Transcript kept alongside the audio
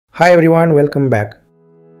Hi everyone, welcome back.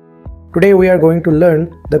 Today we are going to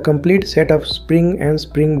learn the complete set of Spring and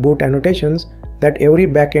Spring Boot annotations that every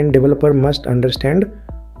backend developer must understand.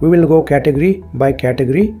 We will go category by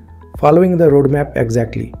category, following the roadmap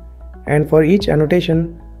exactly. And for each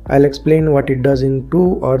annotation, I'll explain what it does in 2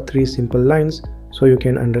 or 3 simple lines so you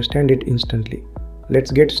can understand it instantly.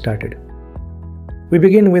 Let's get started. We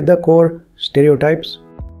begin with the core stereotypes.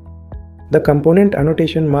 The component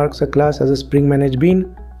annotation marks a class as a Spring managed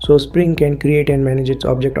bean, so Spring can create and manage its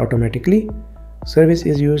object automatically. Service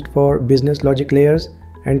is used for business logic layers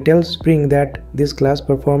and tells Spring that this class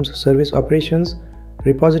performs service operations.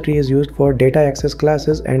 Repository is used for data access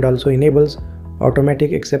classes and also enables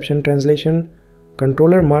automatic exception translation.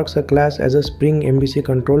 Controller marks a class as a Spring MVC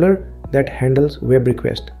controller that handles web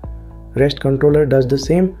request. REST controller does the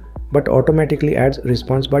same but automatically adds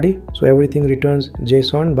response body, so everything returns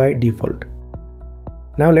JSON by default.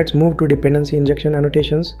 Now let's move to dependency injection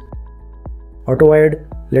annotations. Autowired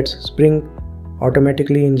lets Spring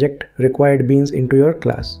automatically inject required beans into your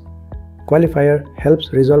class. Qualifier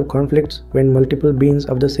helps resolve conflicts when multiple beans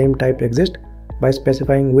of the same type exist by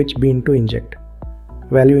specifying which bean to inject.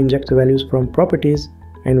 Value injects values from properties,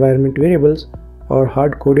 environment variables, or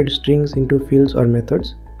hard-coded strings into fields or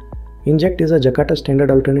methods. Inject is a Jakarta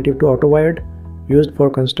standard alternative to autowired, used for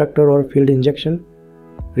constructor or field injection.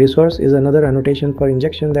 Resource is another annotation for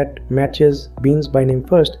injection that matches beans by name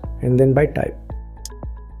first and then by type.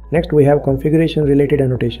 Next we have configuration related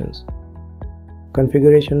annotations.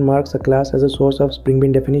 Configuration marks a class as a source of Spring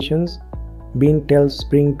Bean definitions. Bean tells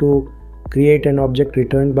Spring to create an object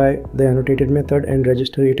returned by the annotated method and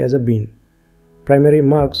register it as a bean. Primary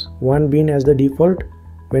marks one bean as the default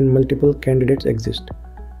when multiple candidates exist.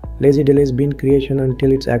 Lazy delays bean creation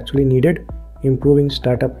until it's actually needed, improving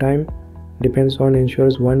startup time. Depends on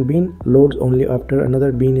ensures one bean loads only after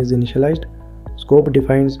another bean is initialized. Scope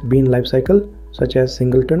defines bean lifecycle such as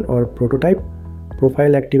singleton or prototype.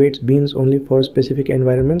 Profile activates beans only for specific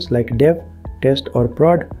environments like dev, test or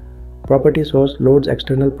prod. Property source loads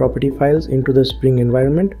external property files into the Spring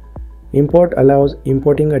environment. Import allows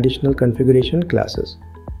importing additional configuration classes.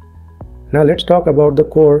 Now let's talk about the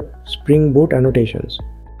core Spring Boot annotations.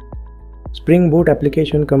 Spring Boot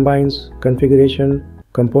application combines configuration,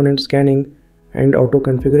 component scanning, and auto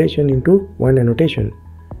configuration into one annotation.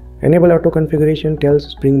 Enable auto configuration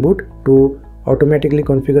tells Spring Boot to automatically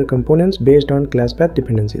configure components based on class path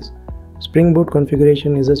dependencies. Spring Boot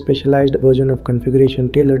configuration is a specialized version of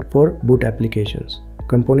configuration tailored for boot applications.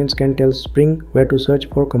 Component scan tells Spring where to search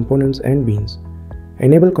for components and beans.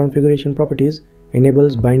 Enable configuration properties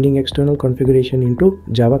enables binding external configuration into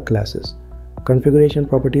Java classes. Configuration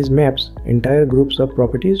properties maps entire groups of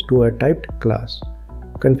properties to a typed class.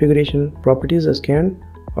 Configuration properties scan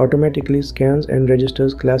automatically scans and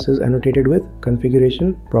registers classes annotated with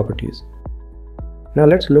configuration properties. Now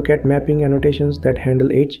let's look at mapping annotations that handle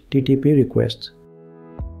HTTP requests.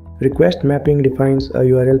 Request mapping defines a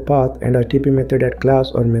URL path and a TP method at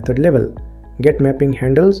class or method level. Get mapping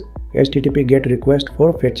handles HTTP GET request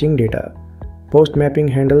for fetching data. Post mapping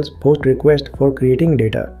handles POST request for creating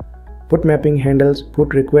data. Put mapping handles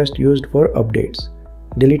PUT request used for updates.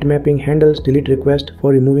 Delete mapping handles delete request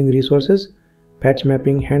for removing resources. Patch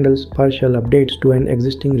mapping handles partial updates to an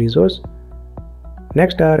existing resource.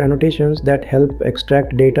 Next are annotations that help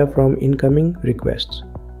extract data from incoming requests.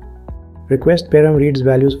 Request param reads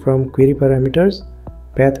values from query parameters.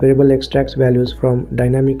 Path variable extracts values from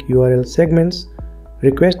dynamic URL segments.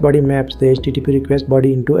 Request body maps the HTTP request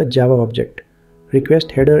body into a Java object.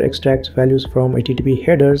 Request header extracts values from HTTP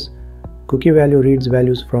headers. Cookie value reads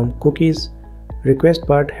values from cookies. Request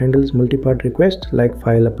part handles multi-part requests like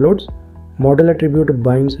file uploads. Model attribute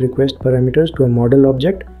binds request parameters to a model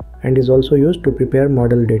object and is also used to prepare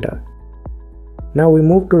model data. Now we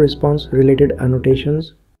move to response related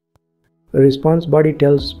annotations. A response body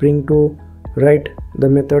tells Spring to write the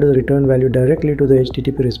method's return value directly to the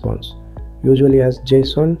HTTP response, usually as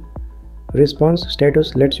JSON. Response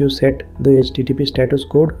status lets you set the HTTP status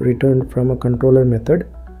code returned from a controller method.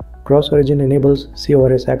 Cross-origin enables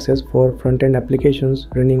CORS access for front-end applications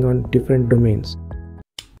running on different domains.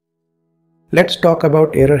 Let's talk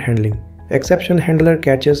about error handling. Exception handler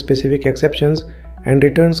catches specific exceptions and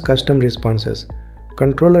returns custom responses.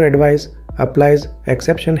 Controller advice applies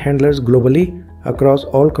exception handlers globally across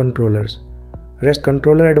all controllers. REST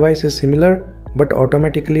controller advice is similar but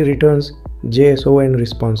automatically returns JSON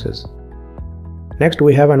responses. Next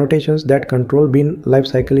we have annotations that control bean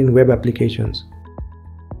lifecycle in web applications.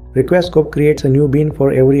 Request scope creates a new bean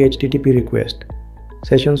for every HTTP request.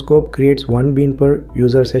 Session scope creates one bean per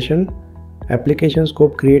user session. Application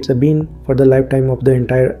scope creates a bean for the lifetime of the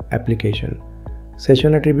entire application.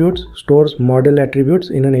 Session attributes stores model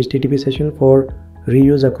attributes in an HTTP session for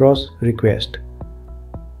reuse across requests.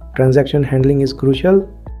 Transaction handling is crucial.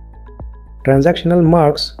 Transactional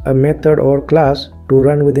marks a method or class to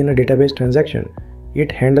run within a database transaction.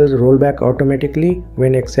 It handles rollback automatically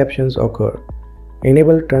when exceptions occur.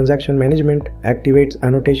 Enable transaction management activates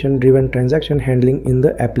annotation-driven transaction handling in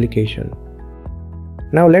the application.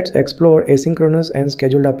 Now let's explore asynchronous and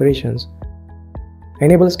scheduled operations.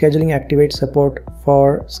 Enable scheduling activates support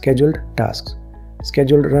for scheduled tasks.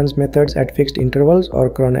 Scheduled runs methods at fixed intervals or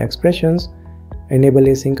cron expressions. Enable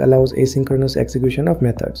async allows asynchronous execution of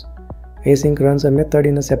methods. Async runs a method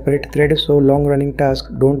in a separate thread so long-running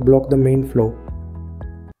tasks don't block the main flow.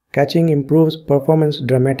 Caching improves performance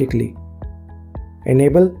dramatically.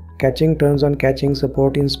 Enable caching turns on caching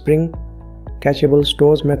support in Spring. Cacheable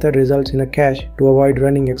stores method results in a cache to avoid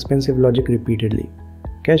running expensive logic repeatedly.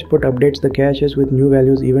 Cache put updates the caches with new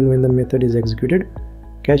values even when the method is executed.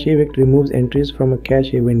 Cache evict removes entries from a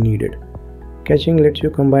cache when needed. Caching lets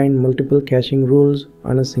you combine multiple caching rules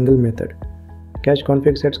on a single method. Cache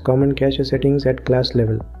config sets common cache settings at class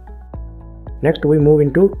level. Next we move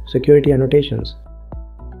into security annotations.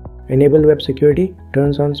 Enable web security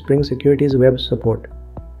turns on Spring Security's web support.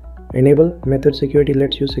 Enable method security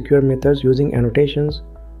lets you secure methods using annotations.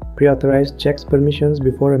 Pre-authorized checks permissions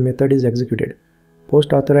before a method is executed.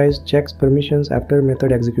 Post-authorized checks permissions after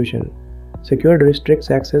method execution. Secured restricts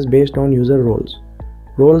access based on user roles.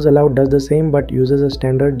 Roles allowed does the same but uses a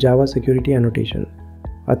standard Java security annotation.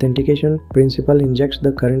 Authentication principal injects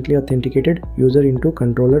the currently authenticated user into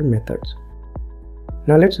controller methods.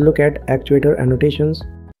 Now let's look at actuator annotations.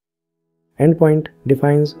 Endpoint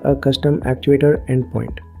defines a custom actuator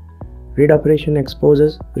endpoint. Read operation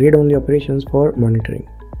exposes read-only operations for monitoring.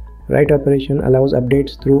 Write operation allows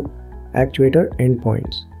updates through actuator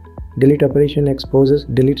endpoints. Delete operation exposes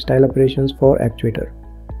delete style operations for actuator.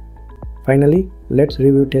 Finally, let's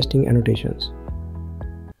review testing annotations.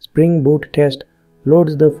 Spring Boot test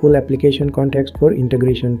loads the full application context for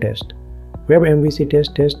integration test. Web MVC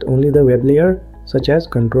test tests only the web layer such as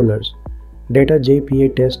controllers. Data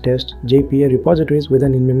JPA test tests JPA repositories with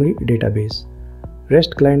an in-memory database.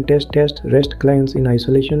 REST client test tests REST clients in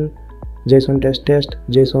isolation. JSON test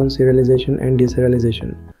JSON serialization and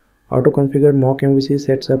deserialization. Auto-configure mock MVC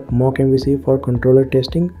sets up mock MVC for controller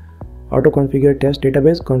testing. Auto-configure test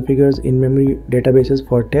database configures in-memory databases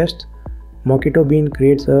for tests. Mockito bean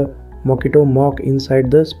creates a Mockito mock inside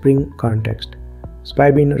the Spring context.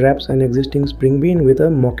 Spy bean wraps an existing Spring bean with a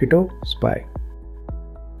Mockito spy.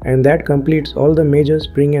 And that completes all the major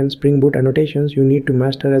Spring and Spring Boot annotations you need to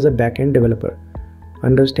master as a backend developer.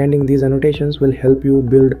 Understanding these annotations will help you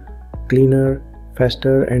build cleaner,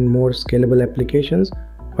 faster, and more scalable applications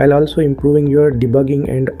while also improving your debugging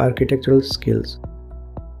and architectural skills.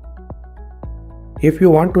 If you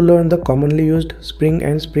want to learn the commonly used Spring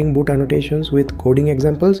and Spring Boot annotations with coding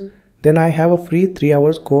examples, then I have a free 3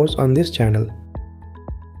 hours course on this channel.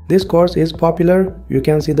 This course is popular, you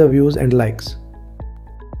can see the views and likes.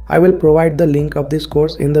 I will provide the link of this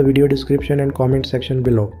course in the video description and comment section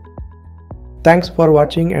below. Thanks for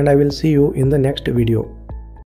watching and I will see you in the next video.